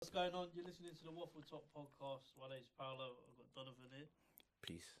going on? You're listening to the Waffletop podcast. My name's Paolo. I've got Donovan here.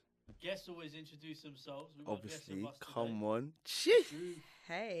 Peace. Guests always introduce themselves. We've got Obviously, guests of us come today. on. Shit.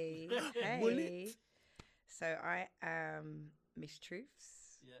 Hey, Will hey. it? So I am Miss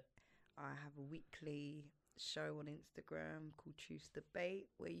Truths. Yeah. I have a weekly show on Instagram called Truthsdebate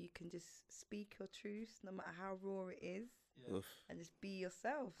where you can just speak your truth no matter how raw it is Yeah. Oof. and just be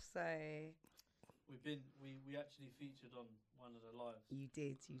yourself. So We actually featured on one of the lives. you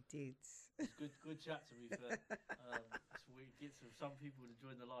did. It's good chat to be fair. So we get some people to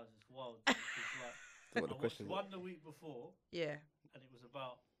join the lives. It's wild. It's like, What the I watched question is? one the week before, Yeah. and it was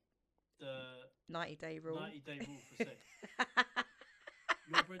about the 90-day rule. 90-day rule for sex.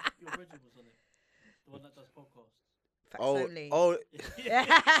 Your Bridget was on it. The one that does podcasts. Facts only. Oh.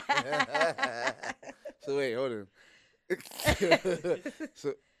 So wait, hold on.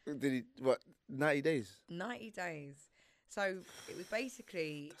 So did he what? 90 days. 90 days. So it was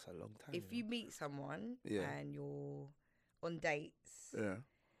basically That's a long time. if you meet someone Yeah. and you're on dates, Yeah.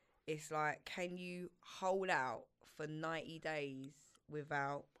 it's like, can you hold out for 90 days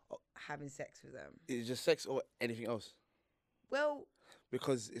without having sex with them? Is it just sex or anything else? Well,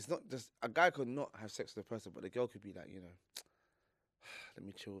 Because it's not just a guy could not have sex with a person, but the girl could be like, let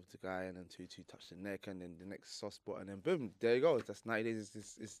me chill with the guy, and then two touch the neck, and then the next soft spot, and then boom, there you go. That's 90 days.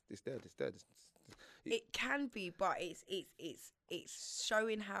 It's dead. It's dead. it can be, but it's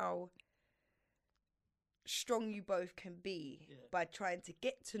showing how strong you both can be by trying to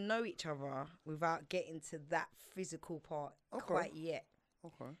get to know each other without getting to that physical part quite yet.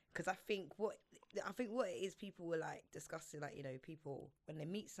 Okay. Because I think what it is, people were like discussing, like, people when they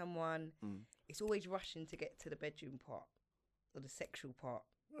meet someone, it's always rushing to get to the bedroom part or the sexual part.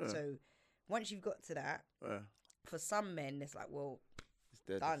 Yeah. So once you've got to that, for some men, it's like, well, It's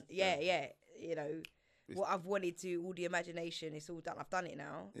dead. done. It's Yeah, dead. yeah. What I've wanted to, all the imagination, it's all done. I've done it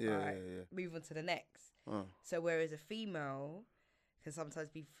now. Yeah, All right, yeah. move on to the next. Oh. So whereas a female can sometimes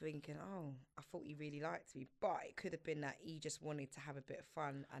be thinking, oh, I thought you really liked me, but it could have been that he just wanted to have a bit of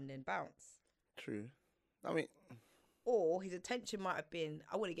fun and then bounce. True. I mean, Or his intention might have been,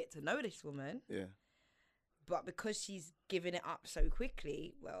 I want to get to know this woman, yeah. but because she's giving it up so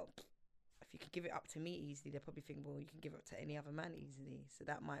quickly, well, if you could give it up to me easily, they'll probably think, well, you can give it up to any other man easily. So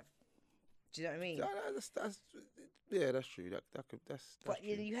that might, do you know what I mean? That's true. That's But true.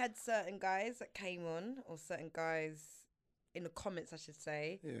 you had certain guys that came on, or certain guys in the comments, I should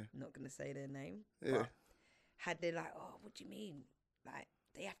say. Yeah. I'm not going to say their name. Yeah. But had they like, oh, what do you mean? Like,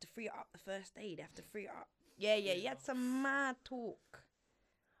 they have to free it up the first day. They have to free it up. Yeah. You had some mad talk.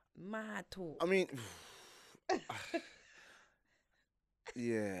 I mean,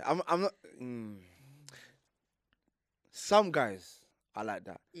 yeah. I'm not. Some guys are like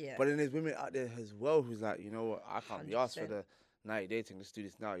that. Yeah. But then there's women out there as well who's like, you know what? I can't be asked for 100%. the 90 dating. Let's do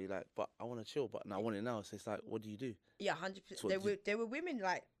this now. You're like, but I want to chill. But no, I want it now. So it's like, what do you do? Yeah, 100%. So There were women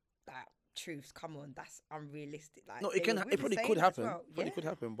like that. Truths, come on, that's unrealistic. Like, No, it there can. were It women probably saying could that as happen. well. Probably Yeah. could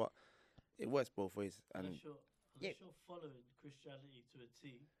happen, but it works both ways. And Unless you're following Christianity to a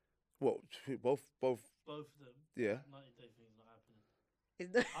T, what? Both. both of them, Yeah. 90-day thing's not happening.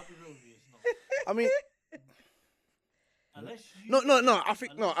 Is that- I'll be real with you, it's not. I mean, Unless you, no. I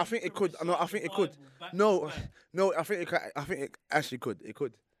think unless you it can could. No, I recite think the it could. Bible back No, to back. no. I think it actually could. It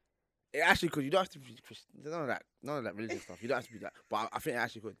could. It actually could. You don't have to be Christian. None of that religious stuff. You don't have to be that. But I think it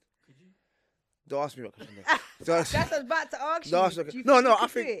actually could. Could you? Don't ask me what question. That's That's what I was about to ask you. no, Do you no. you I could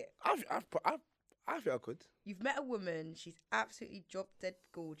do think it? I think I could. You've met a woman. She's absolutely drop dead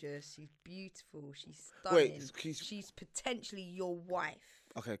gorgeous. She's beautiful. She's stunning. Wait, she's potentially your wife.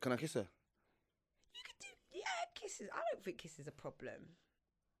 okay. Can I kiss her? You could do, kisses. I don't think kisses a problem.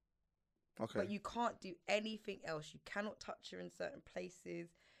 Okay. But you can't do anything else. You cannot touch her in certain places.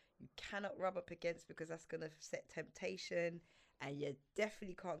 You cannot rub up against, because that's gonna set temptation, and you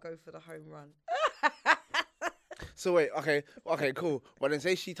definitely can't go for the home run. So wait. Okay, cool. But then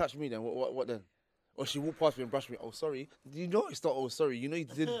say she touched me. Then what then? Or she walked past me and brushed me. Oh, sorry. You know it's not. Oh, sorry. You know you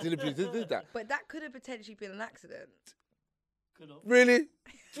did that. But that could have potentially been an accident. Could have. Really?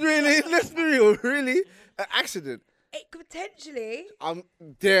 Let's be real. Really? An accident. It could potentially. I'm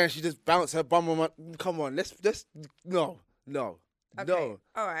there. She just bounced her bum on my. Come on. Let's no. Okay. No.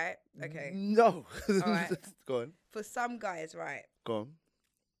 All right. Okay. No. right. Go on. For some guys, right, Go on.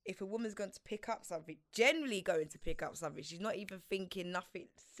 if a woman's going to pick up something, generally going to pick up something, she's not even thinking nothing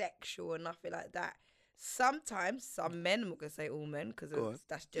sexual or nothing like that. Sometimes some men, I'm not going to say all men because Go on.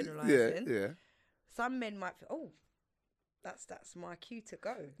 that's generalising. Yeah. Some men might think, oh, that's my cue to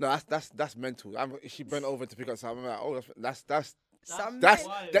go. No, that's mental. She bent over to pick up something. I'm like, oh, that's Some that's men,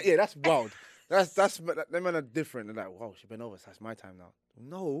 wild. that's wild. them men are different. They're like, wow, she bent over, so that's my time now.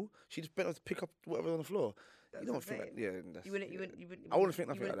 No, she just bent over to pick up whatever's on the floor. That's You what don't I'm think that? saying. Yeah, that's, You wouldn't. yeah. You wouldn't. You wouldn't. I wouldn't think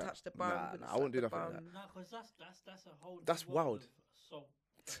nothing You wouldn't like that. touch the bum. Nah, you wouldn't I wouldn't do slap nothing the like bum. No, because that's a whole. That's new world wild. of assault.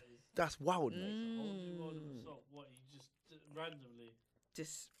 That is. That's wild, mate. It's a whole new world of assault. What you just randomly.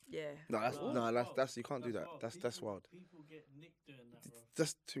 Just yeah. No, that's Wow. no, Wild. that's you can't do that. wild. That's People- wild. People get nicked doing that, bro.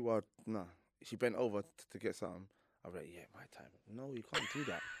 That's too wild. Nah, she bent over to get something. I'm like, yeah, my time. No, you can't do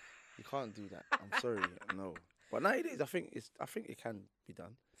that. You can't do that. I'm sorry, no. But nowadays, I think it can be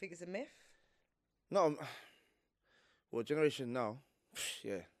done. Think it's a myth? No, well, generation now,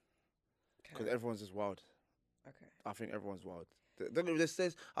 yeah, because Okay. everyone's just wild. Okay. I think everyone's wild. This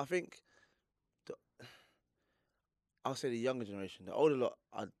says, I think, the, I'll say the younger generation, the older lot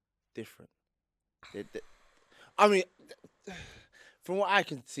are different. I mean, from what I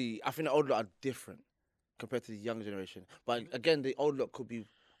can see, I think the older lot are different compared to the younger generation. But again, the older lot could be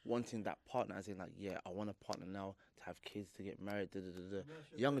wanting that partner, as in like, yeah, I want a partner now to have kids, to get married. Da, da, da, da.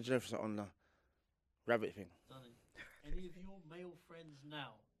 Younger generation are on the rabbit thing. Sonny, any of your male friends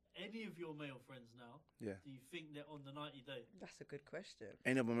now? Yeah. Do you think they're on the 90 day? That's a good question.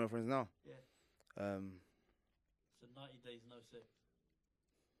 Any of my male friends now? Yeah. So 90 days, no sex.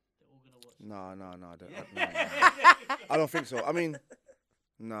 They're all gonna watch. No. I don't think so. I mean,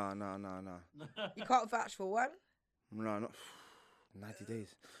 no. You can't vouch for one. No, not 90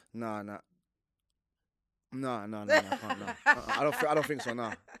 days. No, I can't. No. I don't think so.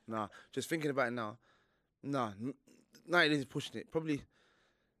 No. Just thinking about it now. No, 90 days is pushing it. Probably.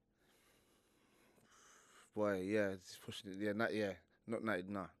 Boy, yeah, it's pushing it. Yeah, not 90.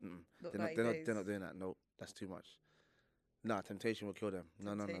 Nah, Not they're 90 not. days. They're not doing that. No, that's too much. Nah, temptation will kill them.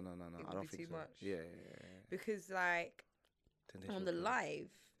 No. It I would don't be think too so. much. Yeah. Because like Temptation on will the kill them. live,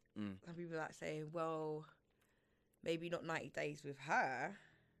 Mm. some people like saying, well, maybe not 90 days with her,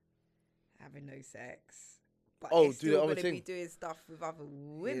 having no sex, but Oh, they're do still the other going to be thing. doing stuff with other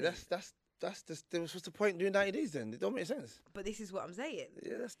women. Yeah, that's what's the point doing 90 days then? It don't make sense. But this is what I'm saying.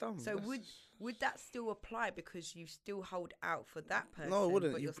 Yeah, that's dumb. So That's- would that still apply because you still hold out for that person? No, it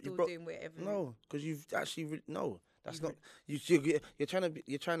wouldn't. But You- you're you still broke- doing whatever. No, because you've actually no. That's You've not.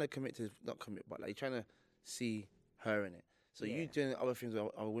 You're trying to commit to not commit, but like you're trying to see her in it. So Yeah. you doing other things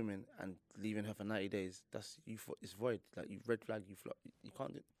with other women and leaving her for 90 days. That's you. It's void. Like you red flag. You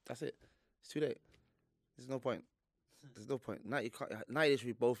can't. That's it. It's too late. There's no point. 90 days should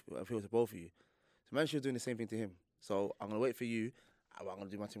be both appeal to both of you. So man, she was doing the same thing to him. So I'm gonna wait for you. I'm gonna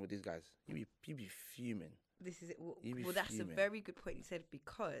do my thing with these guys. You be fuming. This is it. You be Well, that's a fuming. very good point you said,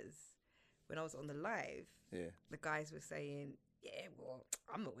 because when I was on the live, Yeah. the guys were saying, yeah, well,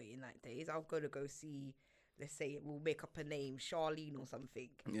 I'm not waiting 9 days. I'm going to go see, let's say we'll make up a name, Charlene or something.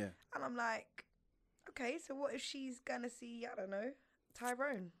 Yeah. And I'm like, okay, so what if she's going to see, I don't know,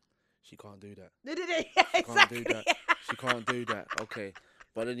 Tyrone? She can't do that. Yeah, She exactly. can't do that. She can't do that. Okay.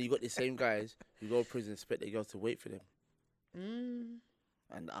 But then you got the same guys who go to prison, expect their girls to wait for them.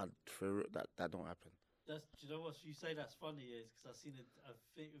 And for that don't happen. Do you know what you say? That's funny is because I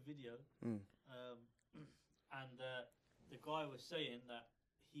seen a video, Mm. and the guy was saying that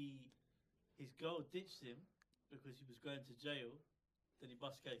his girl ditched him because he was going to jail. Then he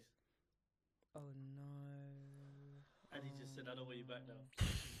bust case, Oh, no. and he just said, "I don't want you back now."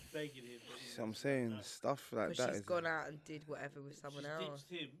 She's begging him. But he So I'm was saying like, stuff like Because that she's is gone out and did whatever with someone she's else.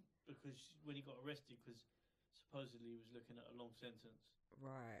 ditched him because when he got arrested, because supposedly he was looking at a long sentence.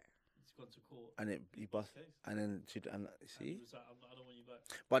 Right. He's gone to court. and it he bust case. and then she And see. he was like, I don't want you back.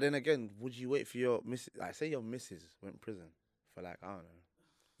 But then again, would you wait for your missus? Like, say your missus went in prison for like I don't know.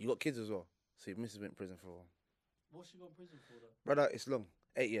 You got kids as well, so your missus went in prison for. What's she gone to prison for though? Brother, it's long.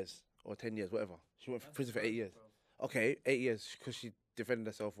 8 years or 10 years, whatever. She went to That's prison for 8 crazy, years. bro. Okay, 8 years because she defended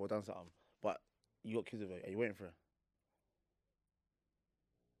herself or done something. But you got kids with her. Are you waiting for her?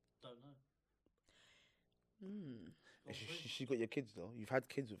 Don't know. Hmm. Gone She, prison. she got your kids though. You've had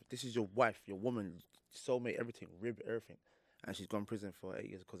kids with. This is your wife, your woman, soulmate, everything, rib, everything, and she's gone to prison for 8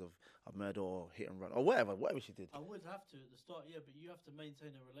 years because of a murder or hit and run or whatever she did. I would have to at the start, yeah, but you have to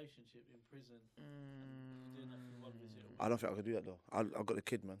maintain a relationship in prison. Doing that for one visit. I don't think I could do that though. I've got a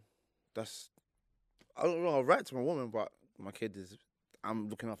kid, man. I don't know. I write to my woman, but my kid is. I'm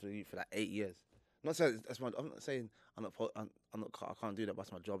looking after you for like 8 years. I'm not saying that's my. I'm not saying I'm not. I can't do that. But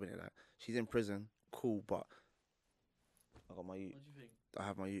that's my job in it. Like she's in prison, cool, but I got my youth. What do you think? I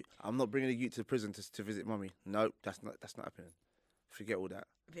have my youth. I'm not bringing a youth to prison to visit mummy. No, that's not happening. Forget all that.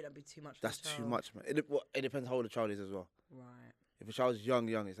 I think that'd be too much. For That's the too child. much, man. It depends how old the child is as well. Right. If a child's young,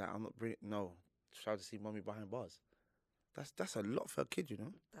 it's like I'm not bringing. No, child to see mummy behind bars. That's a lot for a kid, you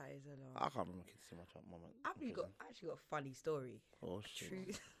know. That is a lot. I can't bring my kids to see my child, mum. I've actually got a funny story. Oh shit.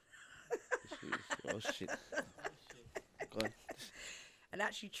 Truth. Oh shit. Go on. An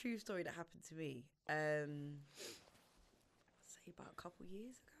actually true story that happened to me. Say about a couple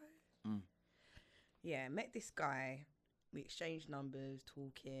years ago. Yeah, met this guy. We exchanged numbers,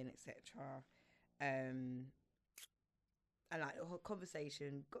 talking, etc. And like the whole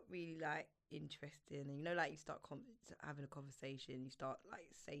conversation got really like interesting. And you know, like you start having a conversation, you start like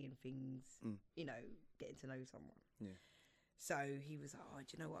saying things. You know, getting to know someone. Yeah. So he was like, "Oh, do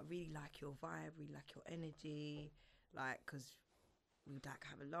you know what? I really like your vibe. Really like your energy. Like, because we would like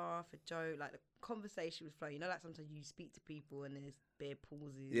have a laugh, a joke. Like the conversation was flowing. You know, like sometimes you speak to people and there's bare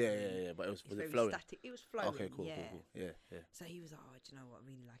pauses. Yeah. But was very it flowing? static. It was flowing. Okay, cool. Yeah. So he was like, "Oh, do you know what? I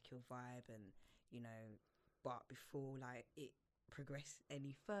really like your vibe, and you know, but before like it progressed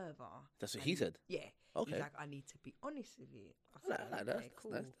any further." That's what he said. Yeah. Okay. He's like, "I need to be honest with you." I I said, like that. "Okay,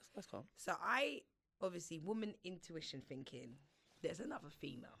 cool." That's calm. So I obviously woman intuition thinking there's another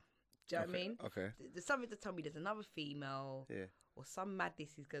female. Do you know what I mean? Okay. There's something to tell me there's another female. Yeah. Or some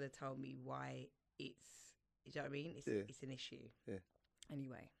madness is gonna tell me why it's. Do you know what I mean? It's an issue. Yeah.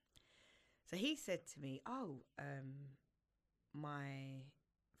 Anyway, so he said to me, "Oh,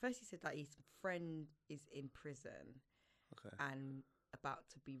 first he said that his friend is in prison Okay. and about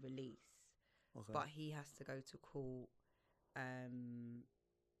to be released, but he has to go to court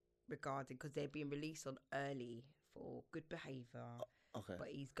regarding because they're being released on early for good behaviour. Okay. But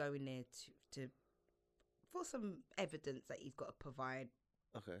he's going there to for some evidence that he's got to provide."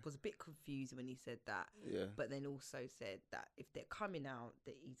 Okay. Was a bit confused when he said that. Yeah. But then also said that if they're coming out,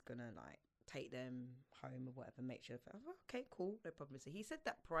 that he's gonna like take them home or whatever, make sure. Okay, cool, no problem. So he said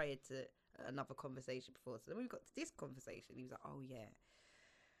that prior to another conversation before. So then we got to this conversation. He was like, "Oh yeah,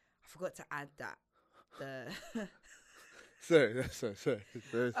 I forgot to add that the Sorry.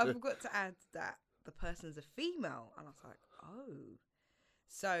 I forgot to add that the person's a female." And I was like, "Oh."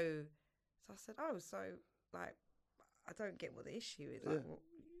 So I said, "Oh, so like I don't get what the issue is." Like, well,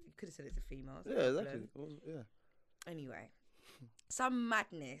 you could have said it's a female. It's no Exactly. problem. Yeah. Anyway, some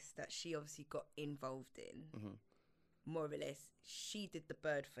madness that she obviously got involved in, more or less, she did the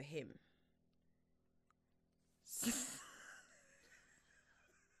bird for him.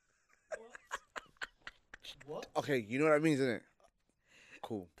 What? Okay, you know what that means, isn't it?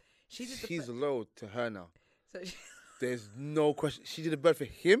 Cool. She did the He's loyal to her now. So There's no question. She did a bird for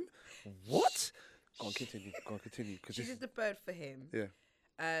him? What? Go on, continue. she did the bird for him.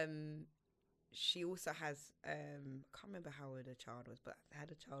 Yeah. She also has I can't remember how old her child was, but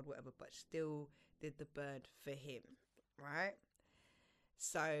had a child, whatever, but still did the bird for him, right?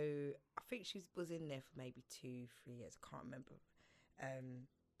 So I think she was in there for maybe 2-3 years. I can't remember.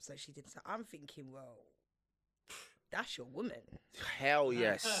 So she did. So I'm thinking, well, that's your woman. Hell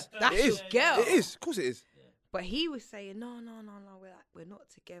yes. That's It your is. girl. It is. Of course it is. But he was saying, no, we're not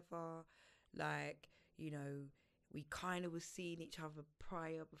together. Like, you know, we kind of was seeing each other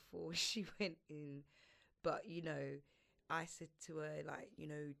prior before she went in. But, you know, I said to her, like, you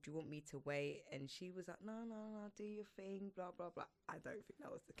know, do you want me to wait? And she was like, no, do your thing, blah, blah, blah. I don't think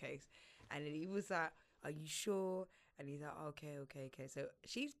that was the case. And then he was like, are you sure? And he's like, okay. So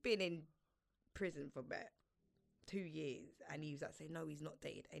she's been in prison for about 2 years. And he was like saying, no, he's not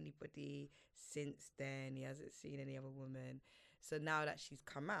dated anybody since then. He hasn't seen any other woman. So now that she's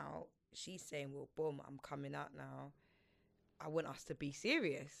come out, she's saying, well, boom, I'm coming out now. I want us to be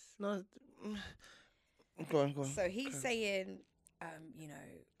serious. No. Go on. So he's saying, you know,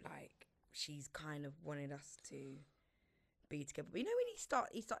 like she's kind of wanted us to be together. But you know, when he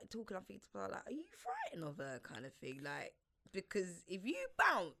started talking, I think to her, like, are you frightened of her kind of thing? Like, because if you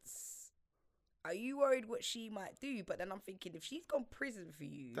bounce, are you worried what she might do? But then I'm thinking, if she's gone prison for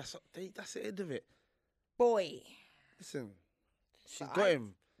you, That's the end of it. boy. Listen, she's So got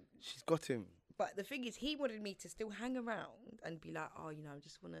him. She's got him. But the thing is, he wanted me to still hang around and be like, oh, you know, I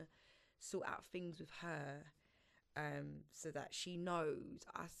just want to sort out things with her, so that she knows.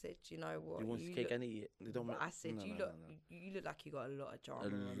 I said, you know what? He wants cake and eat it. They don't. I said, no. you look like you got a lot of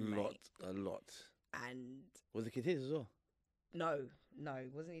drama. A lot. And Was the kid his as well? no,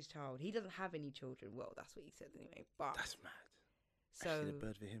 it wasn't his child. He doesn't have any children. Well, that's what he said anyway. But That's mad. so Actually, the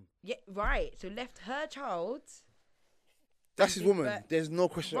bird for him. yeah, right. So left her child. That's his did woman. bird- There's no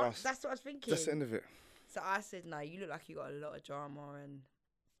question Right, asked. that's what I was thinking. That's the end of it. So I said, no, you look like you got a lot of drama, and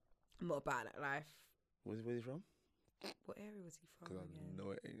I'm not about that life. Where's he from? What area was he from? Because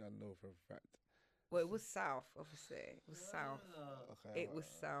Again? I know for a fact. Well, it was south, obviously. It was south. Okay. It was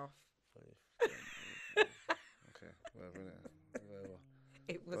south. Okay. Whatever.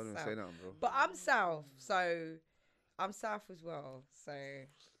 It was Don't even south. say nothing, bro. But I'm south, so I'm south as well. So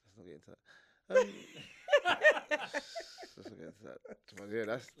Let's not get into that. Let's get into that. But yeah,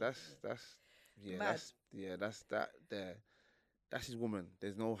 that's that there. That's his woman.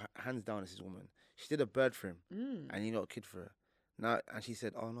 There's no hands down. It's his woman. She did a bird for him, and he got a kid for her. Now, and she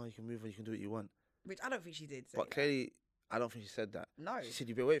said, "Oh no, you can move on. You can do what you want." Which I don't think she did. But clearly, I don't think she said that. No. She said,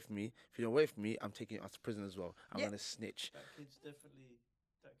 "You better wait for me. If you don't wait for me, I'm taking you out to prison as well. I'm gonna snitch." That kid's definitely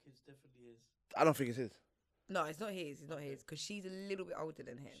his. I don't think it's his. No, it's not his. It's not his because she's a little bit older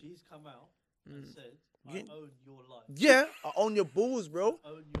than him. She's come out and said, "I own your life." Yeah, I own your balls, bro. I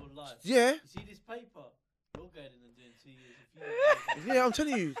own your life. Yeah. You see this paper? You're going in and doing 2 years. Yeah, I'm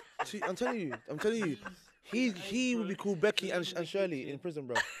telling you. I'm telling you. He would be called Becky and Shirley in prison,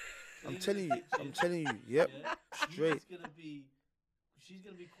 bro. I'm telling you. Yep. Yeah? Straight. She's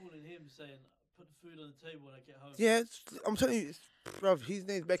gonna be calling him saying, "Put the food on the table when I get home." Yeah, I'm telling you, bruv. His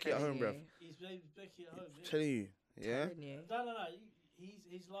name's Becky at home, bruv. His name's Becky at home. Yeah. Telling you. Yeah. No.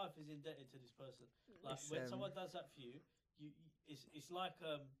 His life is indebted to this person. Like when someone does that for you, it's like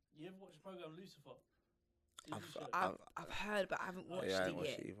you ever watch the program Lucifer? I've heard, but I haven't watched it yet.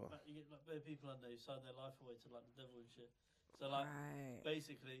 Like, you get like bare people under who sign their life away to like the devil and shit. So like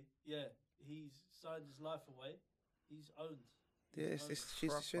basically, yeah, he's signed his life away. He's owned. Yeah, it's finished.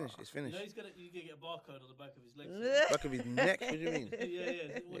 It's finished. You know he's gonna get a barcode on the back of his legs. Back of his neck. What do you mean?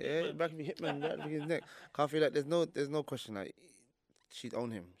 Yeah. Back of his hitman. Back of his neck. Can't feel like there's no question. Like she'd own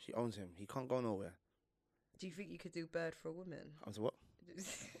him. She owns him. He can't go nowhere. Do you think you could do bird for a woman? I was what?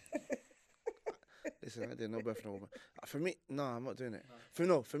 Listen, I did no birth for no woman. For me, no, I'm not doing it.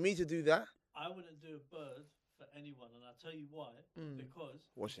 For me to do that, I wouldn't do a bird for anyone, and I'll tell you why. Because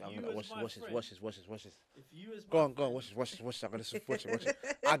watch this. If you as go on, watch this. I'm gonna watch it.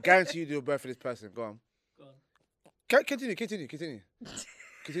 I guarantee you do a birth for this person. Go on. Continue.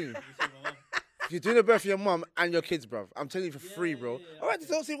 You're doing a birth for your mum and your kids, bruv. I'm telling you for free, bro. All right,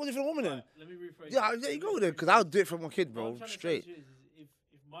 don't say one different woman then. Let me rephrase. Yeah, there you go then, because I'll do it for my kid, bro. Straight.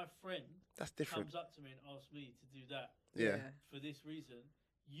 If my friend that's different. comes up to me and asks me to do that, for this reason,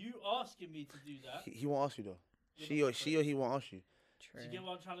 you asking me to do that, he won't ask you though. She or he won't ask you. Do you get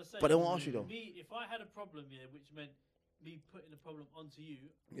what I'm trying to say? But they won't ask you though. Me, if I had a problem here, which meant me putting the problem onto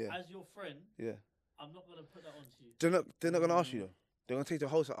you, as your friend, I'm not gonna put that onto you. They're not gonna ask you though. They're gonna take the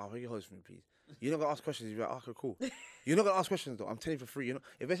host. Oh, bring your host for me, please. You're not gonna ask questions. You're like, okay, cool. You're not gonna ask questions though. I'm telling you for free. You know,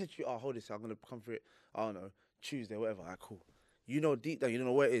 if they said to you, oh, hold this, I'm gonna come for it. I don't know, Tuesday, whatever. Alright, cool. You know deep down, you don't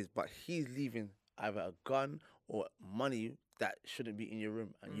know where it is, but he's leaving either a gun or money that shouldn't be in your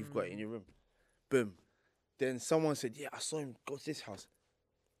room, and you've got it in your room. Boom. Then someone said, yeah, I saw him go to this house.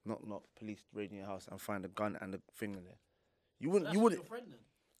 Not police raiding your house and find a gun and the thing in there. You wouldn't. Your friend, then?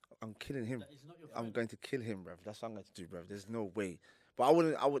 I'm killing him. That is not your friend. I'm going to kill him, bruv. That's what I'm going to do, bruv. There's no way. But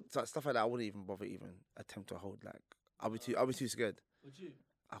I would stuff like that. I wouldn't even bother attempt to hold. Like I'll be too scared. Would you?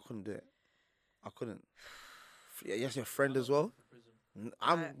 I couldn't do it. I couldn't. Yeah, yes, your friend as well. Prison.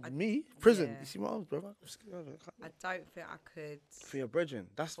 Yeah. You see my arms, brother. I don't think I could. For your brethren,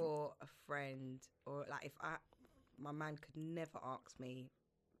 that's for a friend, or like if my man could never ask me,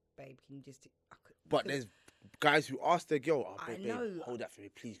 babe, can you just? But there's guys who ask their girl, oh, babe, hold that for me,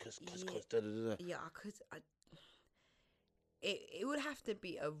 please, cause da da da. Yeah, I could. It would have to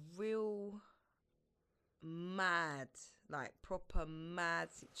be a real mad, like proper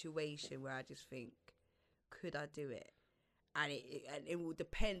mad situation where I just think, could I do it? And it will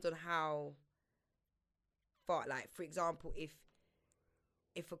depend on how far. Like, for example, if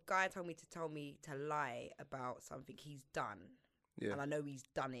a guy told me to lie about something he's done, and I know he's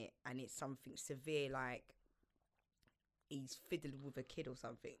done it, and it's something severe, like he's fiddling with a kid or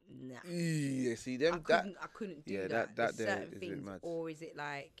something. Nah. Yeah, see them. I couldn't do that. That certain is things, mad. or is it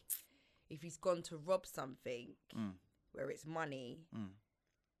like if he's gone to rob something where it's money,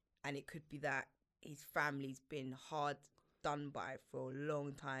 and it could be that his family's been hard done by for a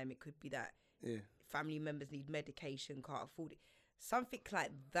long time. It could be that family members need medication, can't afford it. Something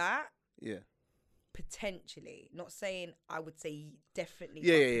like that. Yeah. Potentially, not saying I would say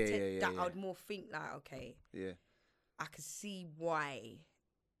definitely. I would more think like, okay, I can see why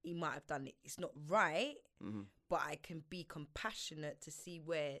he might have done it. It's not right, but I can be compassionate to see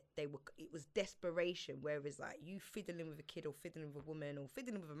where they were. It was desperation, whereas like you fiddling with a kid or fiddling with a woman or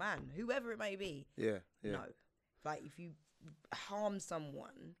fiddling with a man, whoever it may be. No, like if you harm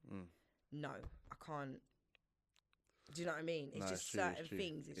someone, no, I can't. Do you know what I mean? It's just certain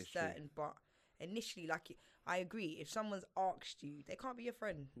things. It's certain, but initially, like I agree. If someone's asked you, they can't be your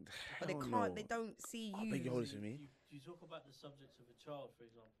friend. But they can't. No. They don't see you. Beg your holders with me. You talk about the subject of a child, for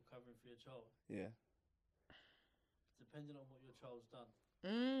example, covering for your child. Yeah. Depending on what your child's done.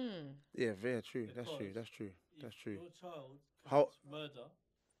 Yeah, very true. That's true. Your child commits murder.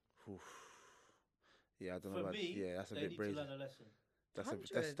 Yeah, I don't know For about. me, Yeah, that's a they bit need brazen. to learn a lesson.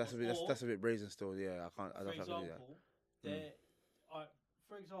 That's a bit brazen still. Yeah, I can't. I For don't think I can do that. example,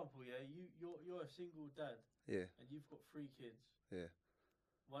 for example, yeah, you're a single dad Yeah, and you've got 3 kids. yeah.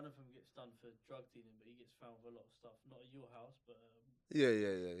 One of them gets done for drug dealing, but he gets found with a lot of stuff. Not at your house, but Yeah.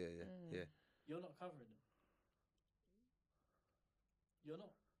 Yeah. you're not covering them. You're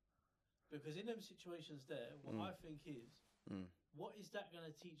not. Because in them situations there, what I think is, what is that going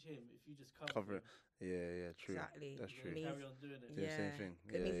to teach him if you just cover It. him? Yeah, true. Exactly. That's true. Carry on doing it. Do the same thing.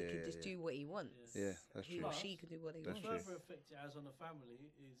 It means he can just do what he wants. Yeah, that's He true. or she can do what they That's want. Further effect it has on the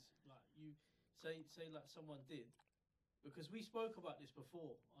family is like you say like someone did, because we spoke about this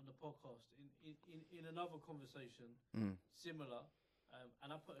before on the podcast in another conversation similar, and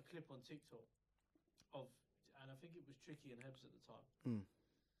I put a clip on TikTok and I think it was Tricky and Hebs at the time.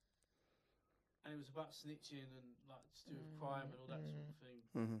 And it was about snitching and like to do with crime and all that sort of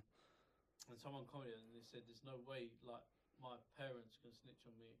thing. And someone commented and they said, "There's no way like my parents can snitch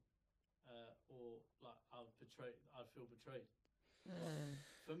on me, or like I'd feel betrayed."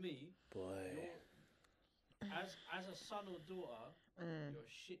 For me, boy, as a son or daughter, you're a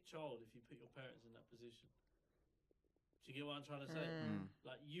shit child if you put your parents in that position. Do you get what I'm trying to say?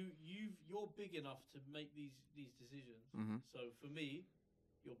 Like you're big enough to make these decisions. So for me,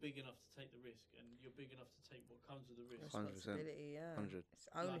 you're big enough to take the risk, and you're big enough to take what comes with the risk. 100%. Responsibility, yeah. 100. It's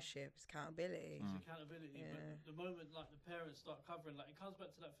ownership, it's accountability. It's accountability. But the moment like the parents start covering, like it comes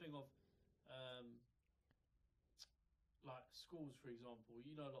back to that thing of, like schools, for example.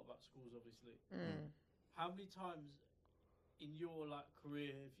 You know a lot about schools, obviously. How many times in your like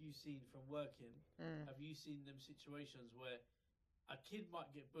career have you seen from working? Have you seen them situations where a kid might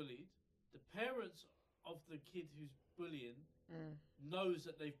get bullied? The parents of the kid who's bullying knows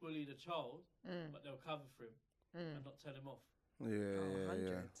that they've bullied a child, but they'll cover for him and not tell him off.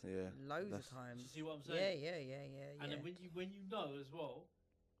 Yeah. Loads of times. Do you see what I'm saying? Yeah. And then when you know as well,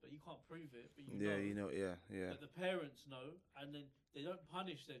 but you can't prove it, but you know. But the parents know, and then they don't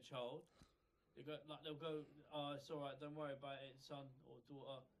punish their child. They'll go, "Oh, it's all right, don't worry about it, son or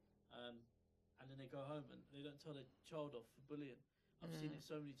daughter," and then they go home and they don't tell their child off for bullying. I've seen it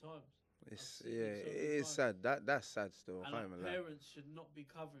so many times. It is sad. That's sad still. And parents should not be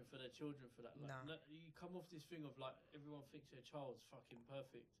covering for their children for that. Like, no, you come off this thing of like everyone thinks their child's fucking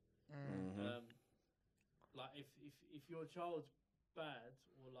perfect. Like if your child's bad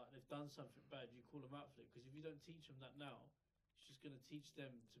or like they've done something bad, you call them out for it. Because if you don't teach them that now, it's just going to teach them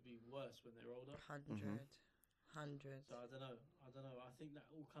to be worse when they're older. 100. So I don't know. I think that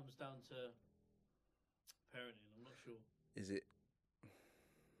all comes down to parenting. I'm not sure. Is it?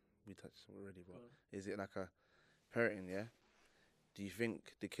 We touched already, but is it like a parenting? Yeah. Do you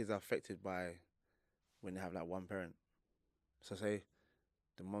think the kids are affected by when they have like one parent? So say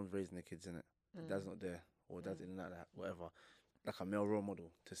the mom's raising the kids, in it, the dad's not there, or dad's in and out of that, whatever. Like a male role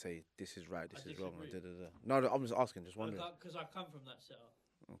model to say this is right, this is wrong, No, I'm just asking, just wondering. Because I come from that setup.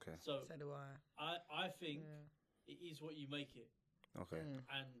 Okay. So do I. I think it is what you make it. Okay.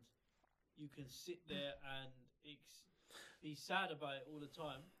 And you can sit there and be sad about it all the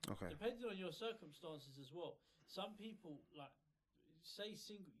time. Okay. Depending on your circumstances as well. Some people like say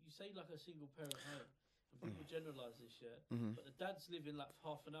like a single parent home, and people generalise this, but the dad's living like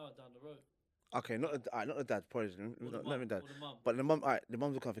half an hour down the road. Okay, not the dad, probably not even dad. Or the mum. But the mum, the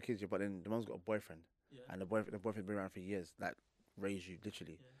mum's looking after kids, but then the mum's got a boyfriend, and the boyfriend's been around for years, like raised you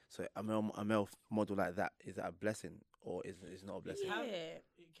literally. Yeah. So a male model like that, is that a blessing or is it not a blessing?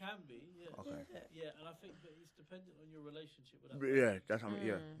 It can be, yeah. Okay. Yeah, and I think that it's dependent on your relationship with that person. Yeah, that's how.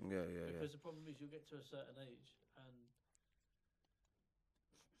 Yeah. Because the problem is you'll get to a certain age, and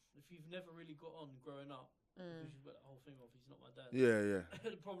if you've never really got on growing up, because you've got that whole thing of he's not my dad. Yeah.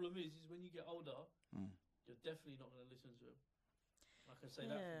 The problem is when you get older, you're definitely not going to listen to him. I can say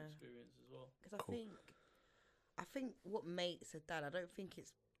that from experience as well. Because I think what makes a dad, I don't think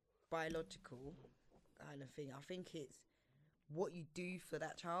it's biological kind of thing. I think it's what you do for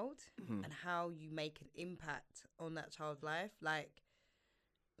that child and how you make an impact on that child's life. Like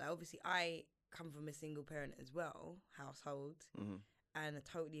obviously I come from a single parent as well household, and I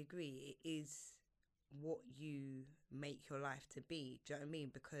totally agree. It is what you make your life to be. Do you know what I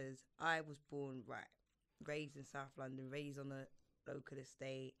mean? Because I was raised in South London, raised on a local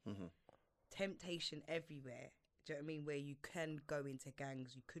estate, temptation everywhere. Do you know what I mean? Where you can go into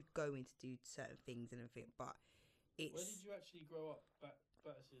gangs, you could go into do certain things and everything, but it's... Where did you actually grow up?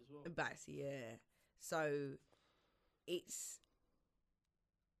 Battersea as well? Battersea, yeah. So it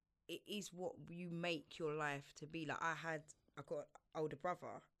is what you make your life to be. Like I got an older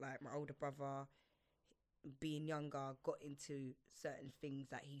brother. Like my older brother, being younger, got into certain things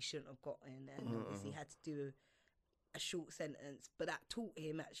that he shouldn't have gotten, and obviously had to do a short sentence, but that taught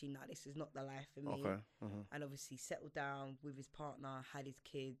him actually, no, this is not the life for me. Okay. And obviously settled down with his partner, had his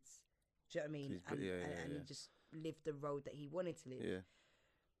kids. Do you know what I mean? And he just lived the road that he wanted to live. Yeah.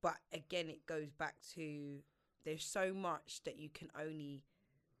 But again, it goes back to there's so much that you can only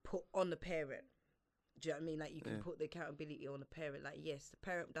put on the parent. Do you know what I mean? Like, you can put the accountability on the parent. Like, yes, the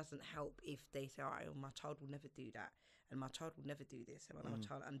parent doesn't help if they say, all right, well, my child will never do that, and my child will never do this, and my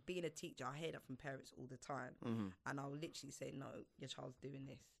child. And being a teacher, I hear that from parents all the time, and I'll literally say, no, your child's doing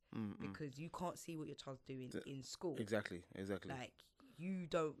this because you can't see what your child's doing in school. Exactly. Like,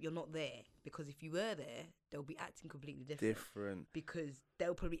 you're not there, because if you were there, they'll be acting completely different. Because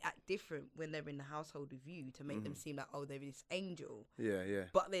they'll probably act different when they're in the household with you to make them seem like, oh, they're this angel. Yeah.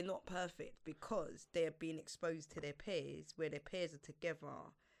 But they're not perfect, because they're being exposed to their peers, where their peers are together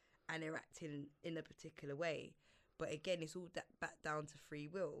and they're acting in a particular way. But again, it's all back down to free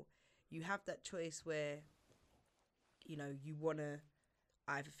will. You have that choice where, you know, you want to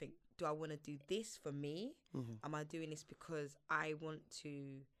either think, do I want to do this for me? Am I doing this because I want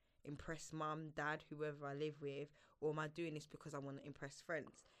to impress mum, dad, whoever I live with? Or am I doing this because I want to impress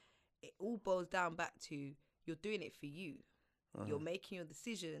friends? It all boils down back to, you're doing it for you. You're making your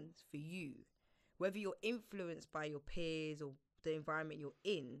decisions for you. Whether you're influenced by your peers or the environment you're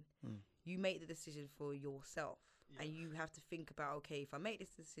in, you make the decision for yourself. And you have to think about, okay, if I make this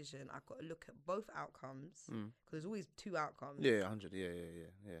decision, I've got to look at both outcomes, because there's always two outcomes. Yeah, 100. Yeah.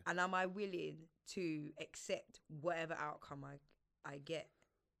 And am I willing to accept whatever outcome I get?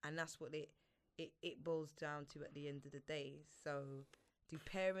 And that's what it boils down to at the end of the day. So, do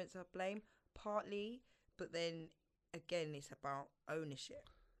parents have blame? Partly, but then again, it's about ownership.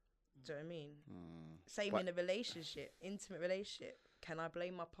 Do you know what I mean? Same in a relationship, intimate relationship. Can I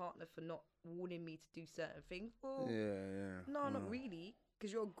blame my partner for not wanting me to do certain things? Well, no, not really,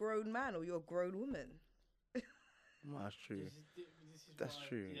 because you're a grown man or you're a grown woman. No, that's true. This is That's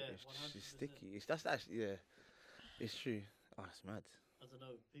true. Yeah, It's sticky. That's actually, it's true. Oh, it's mad. I don't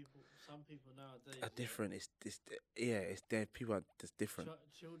know. Some people nowadays Are different. It's there. People are just different.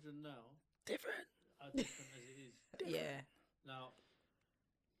 Children now Different. are different as it is. Yeah. Now,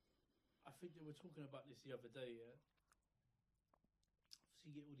 I think that we're talking about this the other day. Yeah. So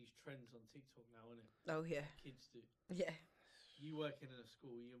you get all these trends on TikTok now, innit? Oh yeah. Kids do. Yeah. You working in a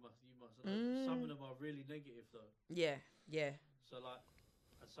school, you must. Some of them are really negative though. Yeah. So like,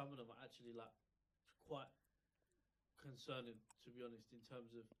 and some of them are actually like quite concerning, to be honest. In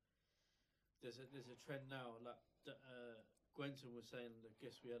terms of, there's a trend now. Like Gwenton was saying, the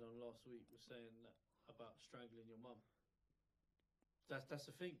guest we had on last week was saying that about strangling your mum. That's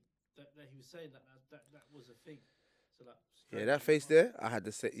the thing. That he was saying that was a thing. So like. That face there, I had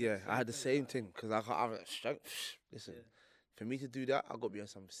the same. Yeah, I had the same thing, because I listen. Yeah. For me to do that, I got to be on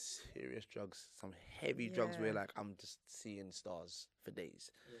some serious drugs, some heavy drugs where like I'm just seeing stars for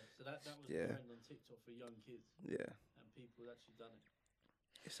days. Yeah, so that was the trend on TikTok for young kids. Yeah. And people actually done it.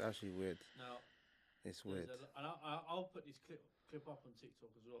 It's actually weird. Now, it's weird. And I'll put this clip up on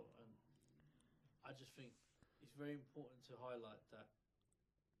TikTok as well. And I just think it's very important to highlight that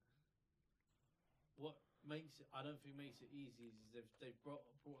what I don't think makes it easy is they've brought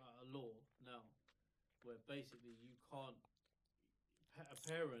out a law now where basically you can't, a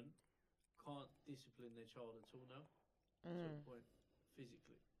parent can't discipline their child at all now, to a point,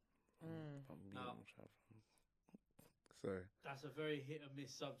 physically. Now, sorry. that's a very hit and miss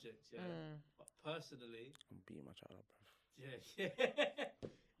subject, yeah. But personally, I'm beating my child up, bro. Yeah.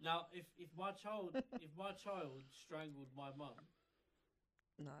 Now, if my child strangled my mum,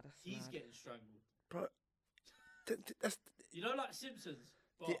 he's mad. getting strangled, bro. That's like Simpsons.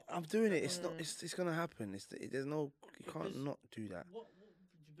 But I'm doing it. It's not. It's gonna happen. There's no. You can't not do that.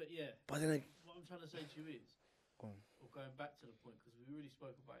 But yeah. But then what I'm trying to say to you is, go on. or going back to the point, because we already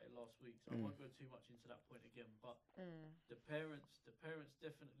spoke about it last week, so I won't go too much into that point again. But the parents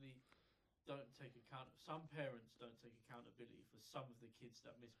definitely don't take account. Some parents don't take accountability for some of the kids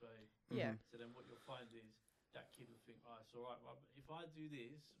that misbehave. Yeah. So then what you'll find is that kid will think, oh, it's all right. But if I do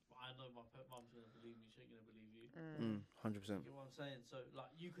this, I know my mum's going to believe me. She ain't going to believe you. 100%. You get what I'm saying? So, like,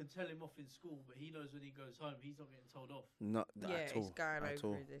 you can tell him off in school, but he knows when he goes home, he's not getting told off. Not at all. It's going at over.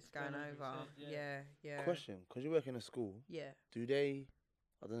 all. It's going over. Yeah. Question: because you work in a school, do they?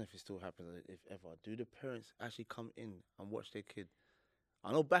 I don't know if it still happens, if ever. Do the parents actually come in and watch their kid?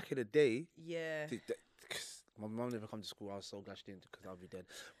 I know back in the day. Yeah. My mum never come to school. I was so glad she didn't, because I'll be dead.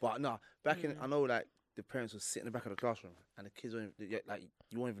 But no, back in, I know like the parents would sit in the back of the classroom and the kids won't even, like,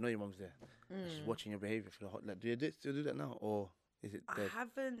 you won't even know your mum's there. She's watching your behaviour for the whole. Like, do you still do that now, or is it dead? I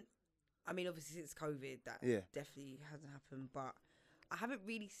haven't I mean, obviously since COVID, that Yeah. definitely hasn't happened. But I haven't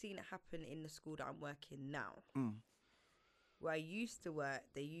really seen it happen in the school that I'm working now. Mm. Where I used to work,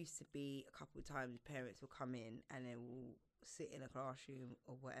 there used to be a couple of times parents will come in and they will sit in a classroom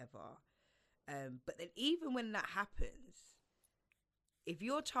or whatever. But then even when that happens, if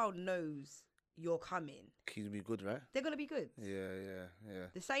your child knows you're coming, Kids be good, right? they're gonna be good. Yeah.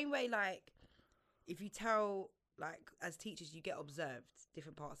 The same way, like, if you tell, like, as teachers, you get observed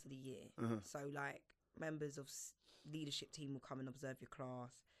different parts of the year. So, like, members of leadership team will come and observe your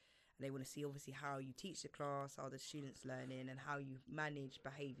class, and they want to see, obviously, how you teach the class, how the students learning, and how you manage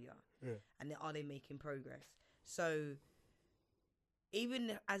behaviour. Yeah. And then are they making progress? So,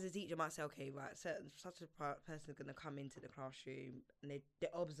 even as a teacher, I might say, okay, right, such a person is going to come into the classroom, and they're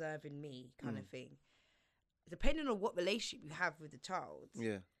observing me, kind of thing. Depending on what relationship you have with the child,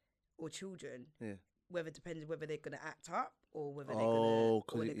 or children, depends whether they're going to act up or whether they're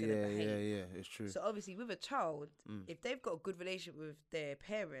going to behave. Yeah, it's true. So obviously with a child, if they've got a good relationship with their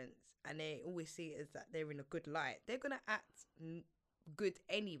parents and they always see it as that they're in a good light, they're going to act good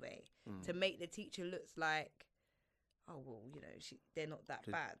anyway to make the teacher looks like, oh, well, you know, they're not that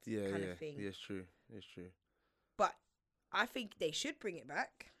bad, kind of thing. Yeah, it's true. But I think they should bring it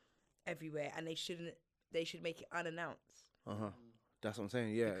back everywhere, and they should make it unannounced. That's what I'm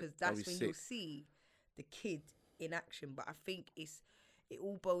saying. Yeah, because that's when you'll see the kid in action. But I think it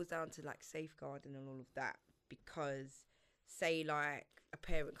all boils down to like safeguarding and all of that. Because say like a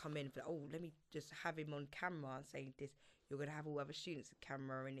parent come in, like, oh, let me just have him on camera and saying this. You're gonna have all other students on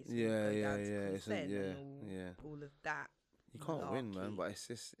camera, and it's gonna go down to consent and all of that. You can't win, man. But it's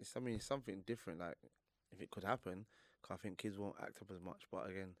just I mean, it's something different. Like if it could happen, 'cause I think kids won't act up as much. But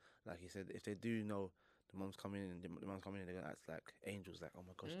again, like you said, if they do know the mom's coming in, they're gonna act like angels. Like, oh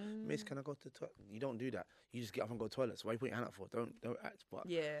my gosh, Miss, can I go to the toilet? You don't do that. You just get up and go to the toilet. So why you put your hand up for? Don't act. But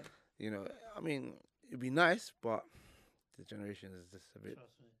you know, I mean, it'd be nice, but the generation is just a bit.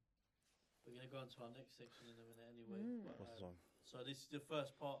 Trust me. We're gonna go on to our next section in a minute anyway. But, What's on? so this is the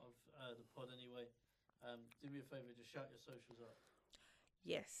first part of the pod anyway. Do me a favour, just shout your socials out.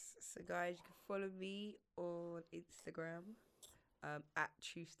 Yes, so guys, you can follow me on Instagram at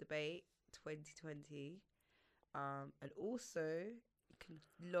Truthsdebate 2020, and also you can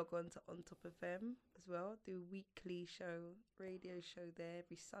log on to On Top FM as well. Do a weekly radio show there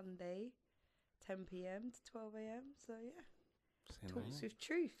every Sunday, 10 p.m. to 12 a.m. So yeah, talks with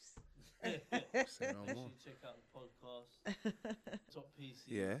truths. Say no more. Check out the podcast. Top PC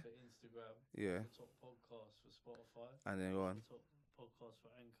for Instagram. Yeah. Top podcast for Spotify. And then go on. Top podcast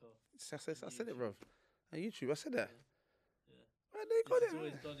for Anchor. I said it, bruv. On YouTube, I said that. Yeah. Right, they got It's it.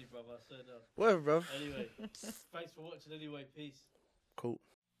 always Donny, bruv. I said that. Whatever, bruv. Anyway, thanks for watching anyway. Peace. Cool.